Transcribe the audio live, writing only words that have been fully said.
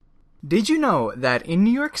Did you know that in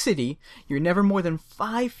New York City, you're never more than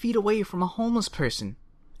 5 feet away from a homeless person?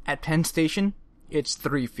 At Penn Station, it's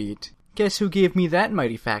 3 feet. Guess who gave me that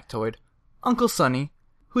mighty factoid? Uncle Sonny,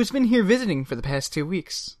 who's been here visiting for the past 2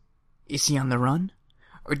 weeks. Is he on the run?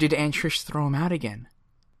 Or did Aunt Trish throw him out again?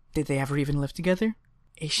 Did they ever even live together?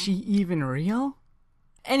 Is she even real?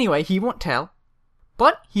 Anyway, he won't tell.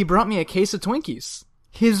 But he brought me a case of Twinkies.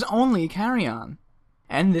 His only carry-on.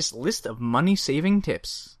 And this list of money-saving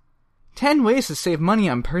tips. 10 ways to save money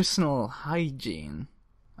on personal hygiene.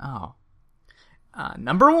 Oh.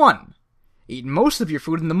 Number 1. Eat most of your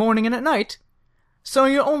food in the morning and at night, so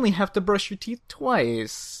you only have to brush your teeth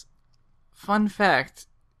twice. Fun fact,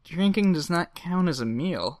 drinking does not count as a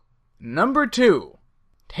meal. Number 2.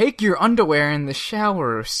 Take your underwear in the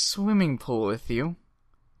shower or swimming pool with you.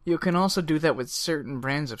 You can also do that with certain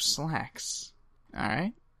brands of slacks.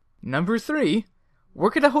 Alright. Number 3.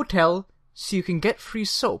 Work at a hotel so you can get free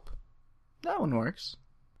soap. That one works.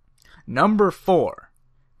 Number 4.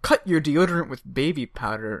 Cut your deodorant with baby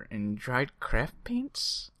powder and dried craft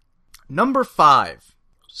paints. Number 5.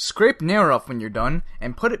 Scrape nail off when you're done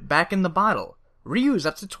and put it back in the bottle. Reuse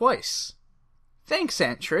up to twice. Thanks,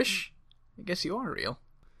 Aunt Trish. I guess you are real.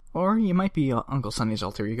 Or you might be Uncle Sonny's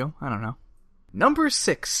alter ego. I don't know. Number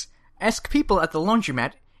 6. Ask people at the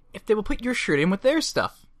laundromat if they will put your shirt in with their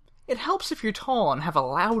stuff. It helps if you're tall and have a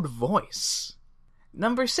loud voice.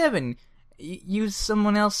 Number 7. Use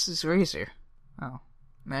someone else's razor. Oh,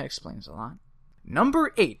 that explains a lot.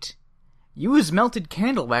 Number 8. Use melted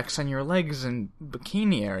candle wax on your legs and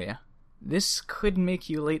bikini area. This could make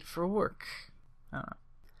you late for work.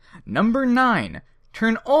 Number 9.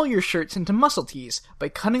 Turn all your shirts into muscle tees by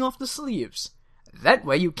cutting off the sleeves. That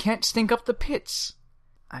way you can't stink up the pits.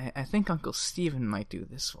 I think Uncle Steven might do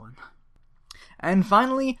this one. And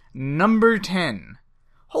finally, number 10.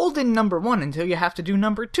 Hold in number 1 until you have to do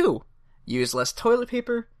number 2. Use less toilet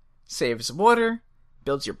paper, saves water,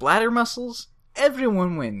 builds your bladder muscles,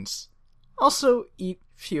 everyone wins. Also, eat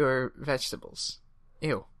fewer vegetables.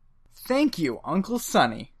 Ew. Thank you, Uncle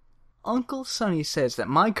Sonny. Uncle Sonny says that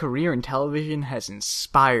my career in television has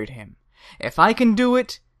inspired him. If I can do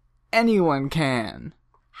it, anyone can.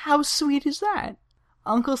 How sweet is that?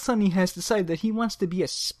 Uncle Sonny has decided that he wants to be a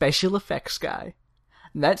special effects guy.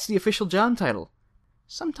 That's the official job title.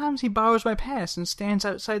 Sometimes he borrows my pass and stands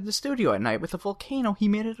outside the studio at night with a volcano he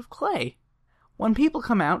made out of clay. When people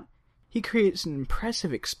come out, he creates an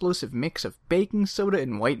impressive explosive mix of baking soda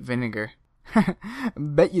and white vinegar.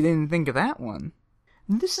 Bet you didn't think of that one.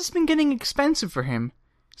 This has been getting expensive for him,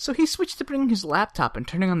 so he switched to bringing his laptop and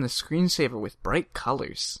turning on the screensaver with bright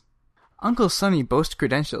colors. Uncle Sonny boasts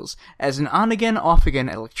credentials as an on-again, off-again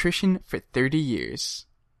electrician for 30 years.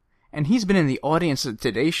 And he's been in the audience of the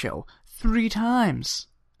Today Show 3 times.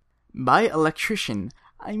 By electrician,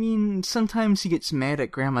 I mean sometimes he gets mad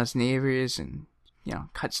at Grandma's neighbors and,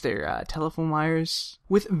 cuts their telephone wires,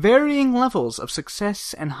 with varying levels of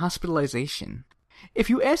success and hospitalization. If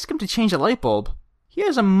you ask him to change a light bulb, he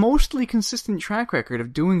has a mostly consistent track record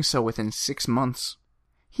of doing so within 6 months.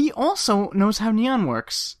 He also knows how neon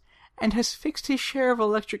works, and has fixed his share of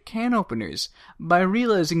electric can openers by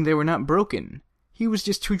realizing they were not broken. He was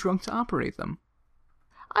just too drunk to operate them.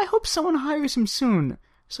 I hope someone hires him soon,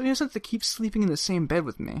 so he doesn't have to keep sleeping in the same bed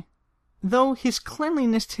with me. Though his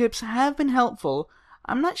cleanliness tips have been helpful,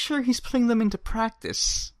 I'm not sure he's putting them into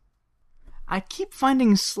practice. I keep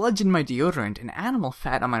finding sludge in my deodorant and animal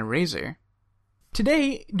fat on my razor.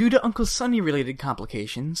 Today, due to Uncle Sonny-related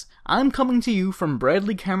complications, I'm coming to you from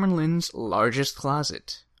Bradley Cameron Lynn's largest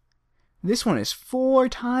closet. This one is 4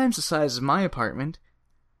 times the size of my apartment.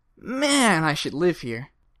 Man, I should live here.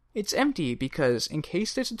 It's empty because, in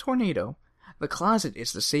case there's a tornado, the closet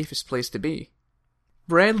is the safest place to be.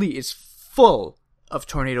 Bradley is full of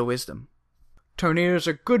tornado wisdom. Tornadoes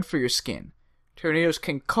are good for your skin. Tornadoes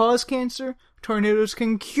can cause cancer. Tornadoes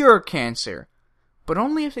can cure cancer. But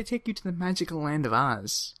only if they take you to the magical land of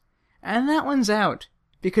Oz. And that one's out,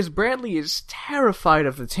 because Bradley is terrified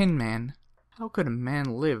of the Tin Man. How could a man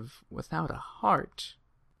live without a heart?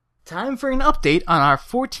 Time for an update on our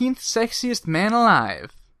 14th sexiest man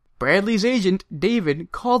alive. Bradley's agent,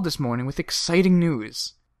 David, called this morning with exciting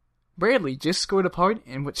news. Bradley just scored a part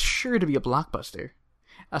in what's sure to be a blockbuster.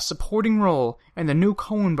 A supporting role in the new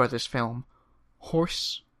Coen Brothers film,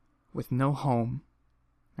 Horse with No Home.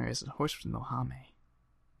 Or is it Horse with No Hame?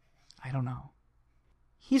 I don't know.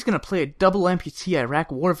 He's gonna play a double amputee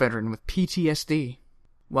Iraq war veteran with PTSD.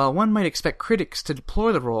 While one might expect critics to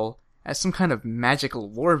deplore the role as some kind of magical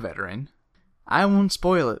war veteran, I won't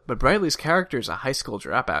spoil it, but Bradley's character is a high school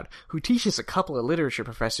dropout who teaches a couple of literature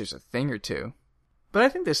professors a thing or two. But I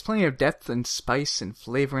think there's plenty of depth and spice and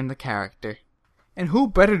flavor in the character. And who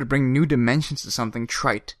better to bring new dimensions to something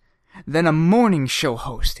trite than a morning show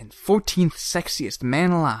host and 14th sexiest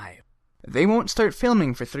man alive? They won't start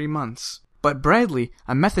filming for 3 months, but Bradley,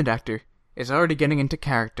 a method actor, is already getting into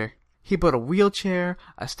character. He bought a wheelchair,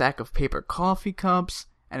 a stack of paper coffee cups,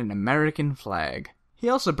 and an American flag. He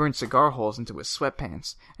also burned cigar holes into his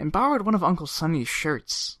sweatpants and borrowed one of Uncle Sonny's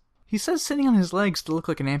shirts. He says sitting on his legs to look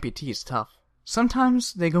like an amputee is tough.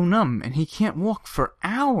 Sometimes they go numb and he can't walk for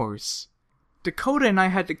hours. Dakota and I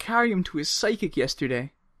had to carry him to his psychic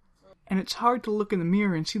yesterday. And it's hard to look in the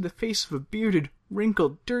mirror and see the face of a bearded,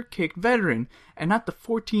 wrinkled, dirt-caked veteran and not the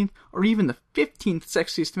 14th or even the 15th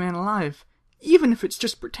sexiest man alive, even if it's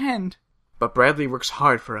just pretend. But Bradley works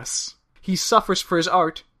hard for us. He suffers for his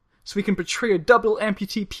art, so he can portray a double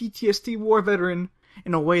amputee PTSD war veteran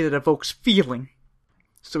in a way that evokes feeling.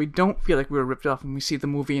 So we don't feel like we were ripped off when we see the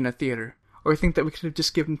movie in a theater, or think that we could have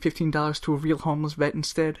just given $15 to a real homeless vet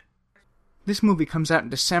instead. This movie comes out in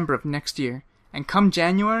December of next year, and come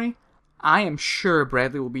January, I am sure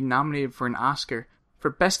Bradley will be nominated for an Oscar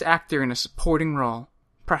for Best Actor in a Supporting Role,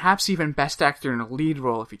 perhaps even Best Actor in a Lead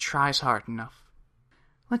Role if he tries hard enough.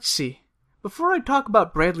 Let's see, before I talk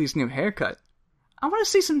about Bradley's new haircut, I want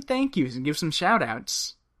to say some thank yous and give some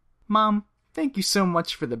shout-outs. Mom, thank you so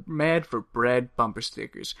much for the Mad for Bread bumper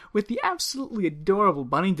stickers with the absolutely adorable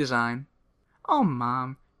bunny design. Oh,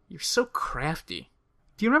 Mom, you're so crafty.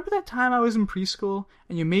 Do you remember that time I was in preschool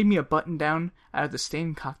and you made me a button-down out of the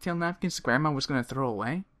stained cocktail napkins Grandma was going to throw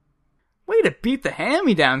away? Way to beat the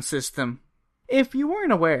hand-me-down system! If you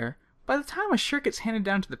weren't aware, by the time a shirt gets handed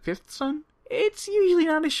down to the fifth son, it's usually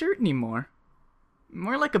not a shirt anymore.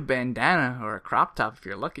 More like a bandana or a crop top if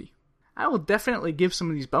you're lucky. I will definitely give some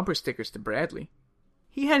of these bumper stickers to Bradley.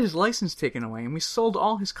 He had his license taken away and we sold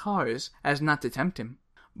all his cars as not to tempt him.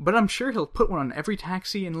 But I'm sure he'll put one on every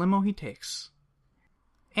taxi and limo he takes.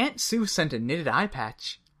 Aunt Sue sent a knitted eye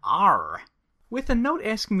patch, Arr, with a note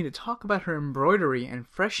asking me to talk about her embroidery and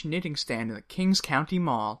fresh knitting stand in the Kings County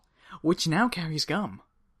Mall, which now carries gum.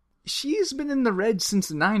 She's been in the red since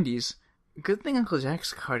the 90s. Good thing Uncle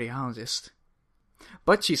Jack's a cardiologist.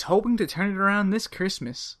 But she's hoping to turn it around this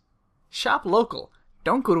Christmas. Shop local.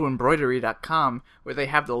 Don't go to embroidery.com where they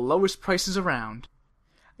have the lowest prices around.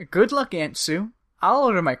 Good luck, Aunt Sue. I'll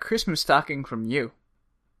order my Christmas stocking from you.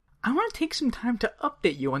 I want to take some time to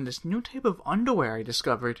update you on this new type of underwear I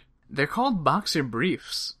discovered. They're called boxer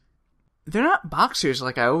briefs. They're not boxers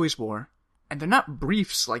like I always wore, and they're not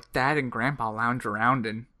briefs like Dad and Grandpa lounge around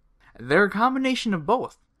in. They're a combination of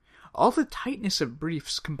both. All the tightness of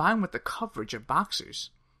briefs combined with the coverage of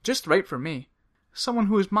boxers. Just right for me. Someone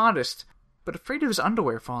who is modest, but afraid of his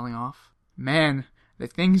underwear falling off. Man, the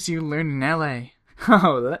things you learn in L.A.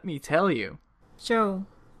 Oh, let me tell you. Joe?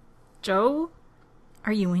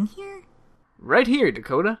 Are you in here? Right here,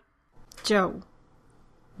 Dakota. Joe,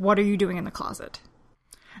 what are you doing in the closet?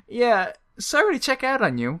 Yeah, sorry to check out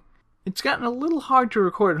on you. It's gotten a little hard to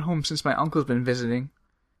record at home since my uncle's been visiting.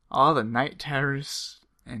 All the night terrors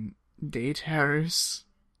and day terrors.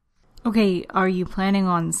 Okay, are you planning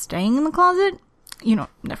on staying in the closet? You know,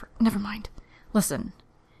 never mind. Listen,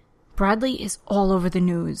 Bradley is all over the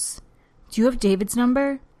news. Do you have David's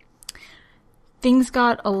number? Things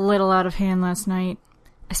got a little out of hand last night.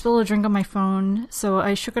 I spilled a drink on my phone, so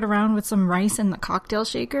I shook it around with some rice in the cocktail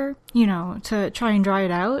shaker, to try and dry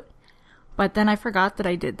it out. But then I forgot that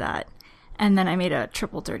I did that, and then I made a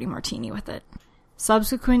triple dirty martini with it.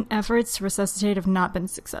 Subsequent efforts to resuscitate have not been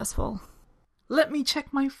successful. Let me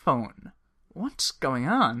check my phone. What's going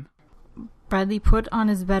on? Bradley put on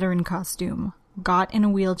his veteran costume, got in a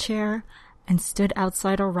wheelchair, and stood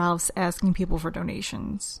outside a Ralph's asking people for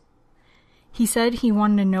donations. He said he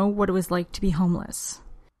wanted to know what it was like to be homeless.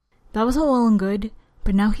 That was all well and good,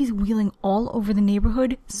 but now he's wheeling all over the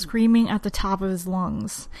neighborhood, screaming at the top of his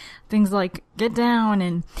lungs. Things like, get down,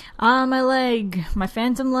 and, my leg, my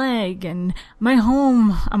phantom leg, and my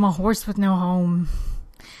home, I'm a horse with no home.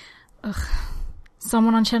 Ugh.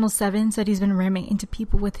 Someone on Channel 7 said he's been ramming into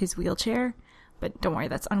people with his wheelchair, but don't worry,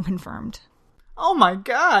 that's unconfirmed. Oh my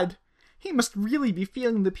god! He must really be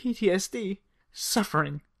feeling the PTSD.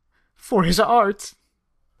 Suffering. For his art.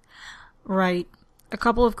 Right. A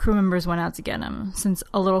couple of crew members went out to get him, since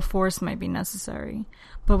a little force might be necessary.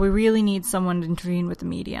 But we really need someone to intervene with the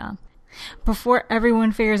media. Before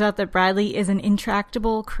everyone figures out that Bradley is an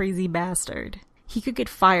intractable, crazy bastard. He could get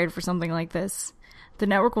fired for something like this. The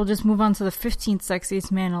network will just move on to the 15th sexiest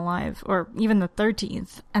man alive, or even the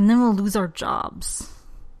 13th, and then we'll lose our jobs.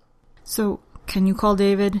 So, can you call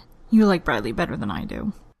David? You like Bradley better than I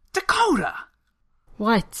do. Dakota!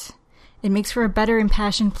 What? It makes for a better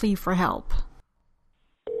impassioned plea for help.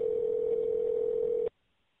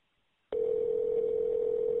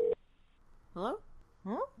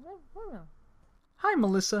 Hi,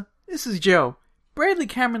 Melissa. This is Joe, Bradley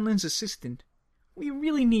Cameron Lynn's assistant. We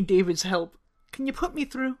really need David's help. Can you put me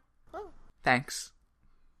through? Oh, thanks.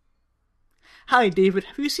 Hi, David.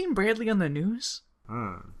 Have you seen Bradley on the news?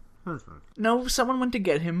 No, someone went to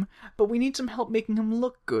get him, but we need some help making him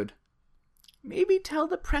look good. Maybe tell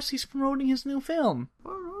the press he's promoting his new film.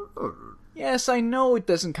 Yes, I know it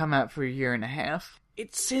doesn't come out for a year and a half.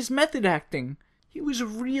 It's his method acting. He was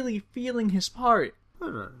really feeling his part.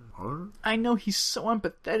 I know he's so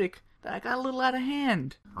empathetic that I got a little out of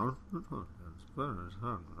hand.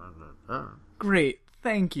 Great,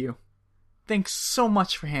 thank you. Thanks so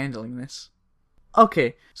much for handling this.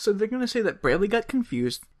 Okay, so they're gonna say that Bradley got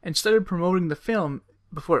confused and started promoting the film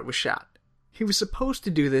before it was shot. He was supposed to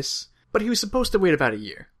do this, but he was supposed to wait about a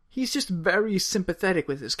year. He's just very sympathetic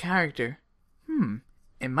with his character.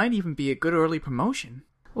 It might even be a good early promotion.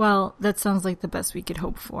 Well, that sounds like the best we could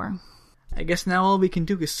hope for. I guess now all we can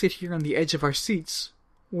do is sit here on the edge of our seats,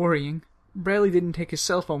 worrying. Bradley didn't take his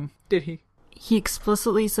cell phone, did he? He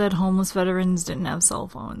explicitly said homeless veterans didn't have cell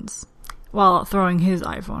phones, while throwing his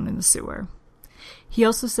iPhone in the sewer. He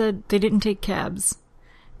also said they didn't take cabs.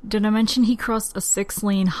 Did I mention he crossed a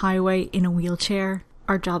 6-lane highway in a wheelchair?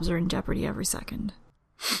 Our jobs are in jeopardy every second.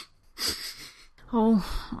 Oh,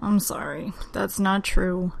 I'm sorry. That's not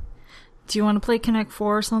true. Do you want to play Connect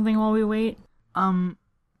 4 or something while we wait?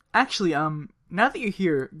 Actually, now that you're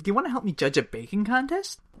here, do you want to help me judge a baking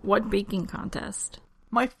contest? What baking contest?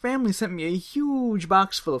 My family sent me a huge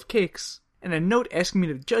box full of cakes, and a note asking me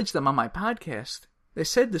to judge them on my podcast. They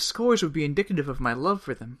said the scores would be indicative of my love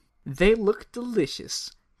for them. They look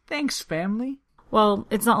delicious. Thanks, family. Well,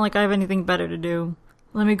 it's not like I have anything better to do.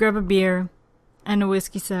 Let me grab a beer, and a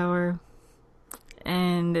whiskey sour,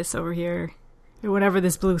 and this over here. Whatever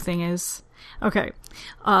this blue thing is. Okay,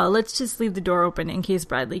 let's just leave the door open in case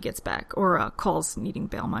Bradley gets back, or calls needing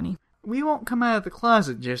bail money. We won't come out of the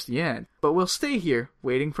closet just yet, but we'll stay here,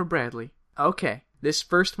 waiting for Bradley. Okay, this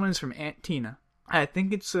first one is from Aunt Tina. I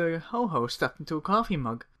think it's a ho-ho stuffed into a coffee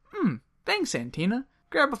mug. Thanks, Aunt Tina.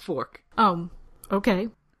 Grab a fork. Oh, okay.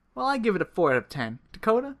 Well, I give it a 4 out of 10.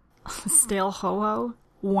 Dakota? Stale ho-ho?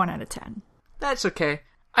 1 out of 10. That's okay.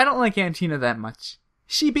 I don't like Aunt Tina that much.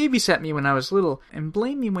 She babysat me when I was little, and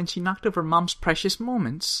blamed me when she knocked over Mom's precious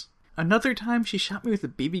moments. Another time, she shot me with a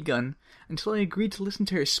BB gun, until I agreed to listen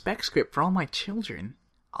to her spec script for all my children.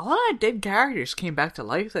 A lot of dead characters came back to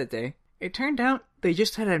life that day. It turned out they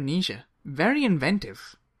just had amnesia. Very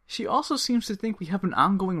inventive. She also seems to think we have an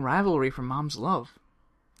ongoing rivalry for Mom's love.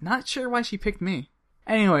 Not sure why she picked me.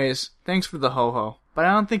 Anyways, thanks for the ho-ho, but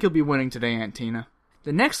I don't think you'll be winning today, Aunt Tina.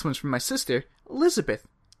 The next one's from my sister, Elizabeth.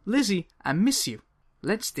 Lizzie, I miss you.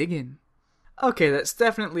 Let's dig in. Okay, that's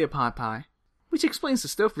definitely a pot pie. Which explains the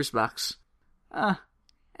Stouffer's box.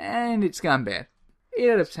 And it's gone bad. 8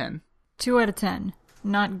 out of 10. 2 out of 10.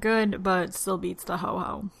 Not good, but still beats the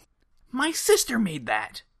ho-ho. My sister made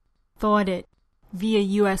that! Thought it.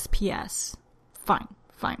 Via USPS.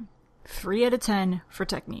 Fine. 3 out of 10 for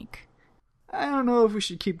technique. I don't know if we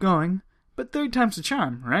should keep going, but third time's the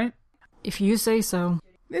charm, right? If you say so.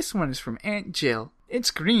 This one is from Aunt Jill. It's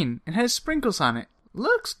green and has sprinkles on it.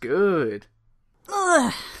 Looks good.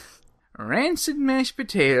 Ugh. Rancid mashed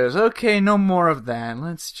potatoes. Okay, no more of that.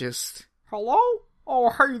 Let's just... Hello? Oh,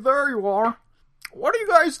 hey, there you are. What are you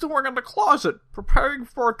guys doing in the closet? Preparing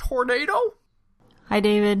for a tornado? Hi,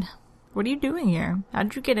 David. What are you doing here?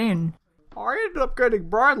 How'd you get in? I ended up getting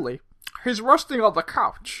Bradley. He's resting on the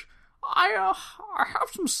couch. I have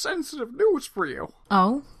some sensitive news for you.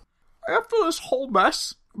 Oh? After this whole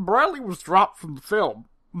mess, Bradley was dropped from the film.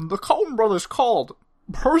 The Coen brothers called,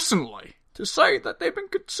 personally, to say that they've been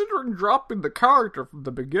considering dropping the character from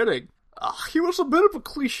the beginning. He was a bit of a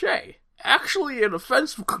cliche. Actually an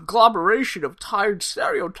offensive conglomeration of tired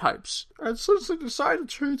stereotypes. And since they decided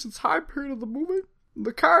to change the time period of the movie,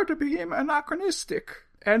 the character became anachronistic.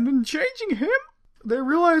 And in changing him, they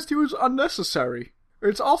realized he was unnecessary.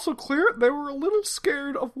 It's also clear they were a little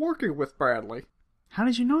scared of working with Bradley. How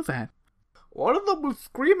did you know that? One of them was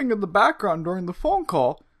screaming in the background during the phone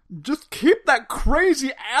call, "Just keep that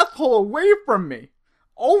crazy asshole away from me!"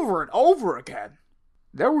 Over and over again.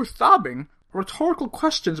 They were sobbing rhetorical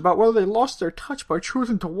questions about whether they lost their touch by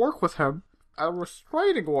choosing to work with him, and a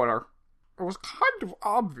restraining order. It was kind of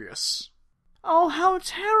obvious. Oh, how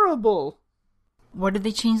terrible! What did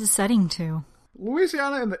they change the setting to?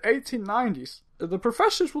 Louisiana in the 1890s. The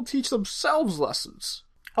professors will teach themselves lessons.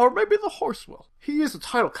 Or maybe the horse will. He is a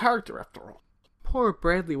title character, after all. Poor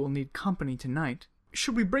Bradley will need company tonight.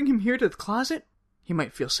 Should we bring him here to the closet? He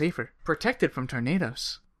might feel safer, protected from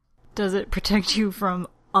tornadoes. Does it protect you from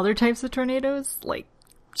other types of tornadoes? Like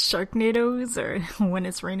Sharknadoes, or when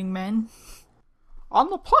it's raining men? On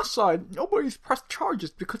the plus side, nobody's pressed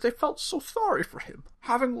charges because they felt so sorry for him,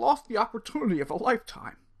 having lost the opportunity of a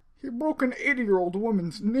lifetime. He broke an 80-year-old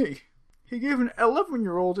woman's knee. He gave an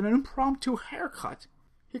 11-year-old an impromptu haircut.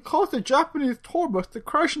 He caused a Japanese tour bus to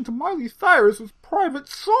crash into Miley Cyrus's private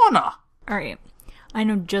sauna. Alright, I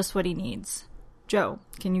know just what he needs. Joe,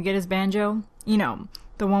 can you get his banjo? You know,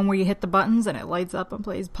 the one where you hit the buttons and it lights up and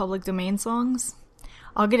plays public domain songs?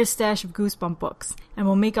 I'll get a stash of Goosebump books, and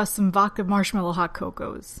we'll make us some vodka marshmallow hot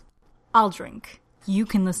cocos. I'll drink. You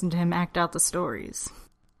can listen to him act out the stories.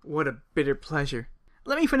 What a bitter pleasure.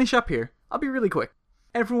 Let me finish up here. I'll be really quick.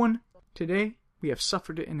 Everyone, today we have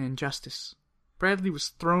suffered an injustice. Bradley was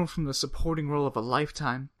thrown from the supporting role of a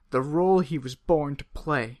lifetime, the role he was born to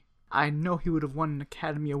play. I know he would have won an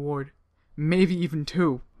Academy Award, maybe even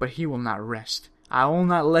 2, but he will not rest. I will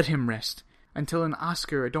not let him rest until an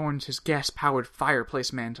Oscar adorns his gas-powered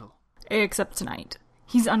fireplace mantle. Except tonight.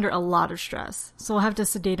 He's under a lot of stress, so we'll have to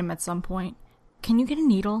sedate him at some point. Can you get a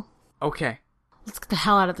needle? Okay. Let's get the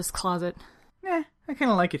hell out of this closet. I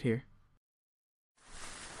kinda like it here.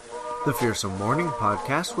 The Fearsome Morning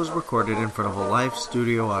podcast was recorded in front of a live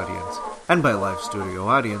studio audience. And by live studio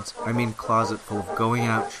audience, I mean closet full of going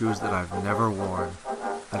out shoes that I've never worn.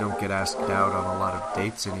 I don't get asked out on a lot of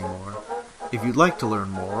dates anymore. If you'd like to learn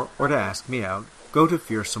more, or to ask me out, go to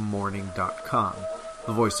fearsomemorning.com.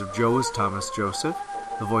 The voice of Joe is Thomas Joseph.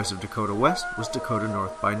 The voice of Dakota West was Dakota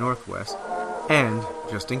North by Northwest. And,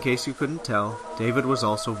 just in case you couldn't tell, David was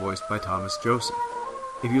also voiced by Thomas Joseph.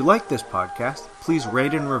 If you like this podcast, please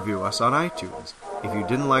rate and review us on iTunes. If you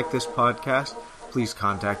didn't like this podcast, please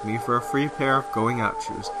contact me for a free pair of going out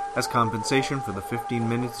shoes as compensation for the 15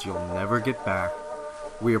 minutes you'll never get back.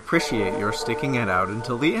 We appreciate your sticking it out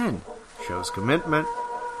until the end. Shows commitment.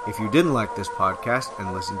 If you didn't like this podcast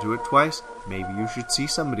and listened to it twice, maybe you should see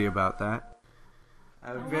somebody about that.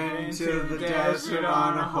 I've been to the desert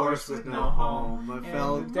on a horse with no home. I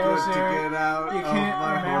felt good to get out you of can't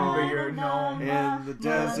my remember home. your gnome. In the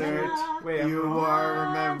desert, you are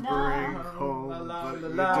remembering home, but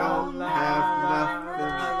you don't have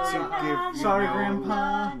nothing to give. Sorry,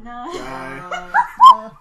 Grandpa. Guy.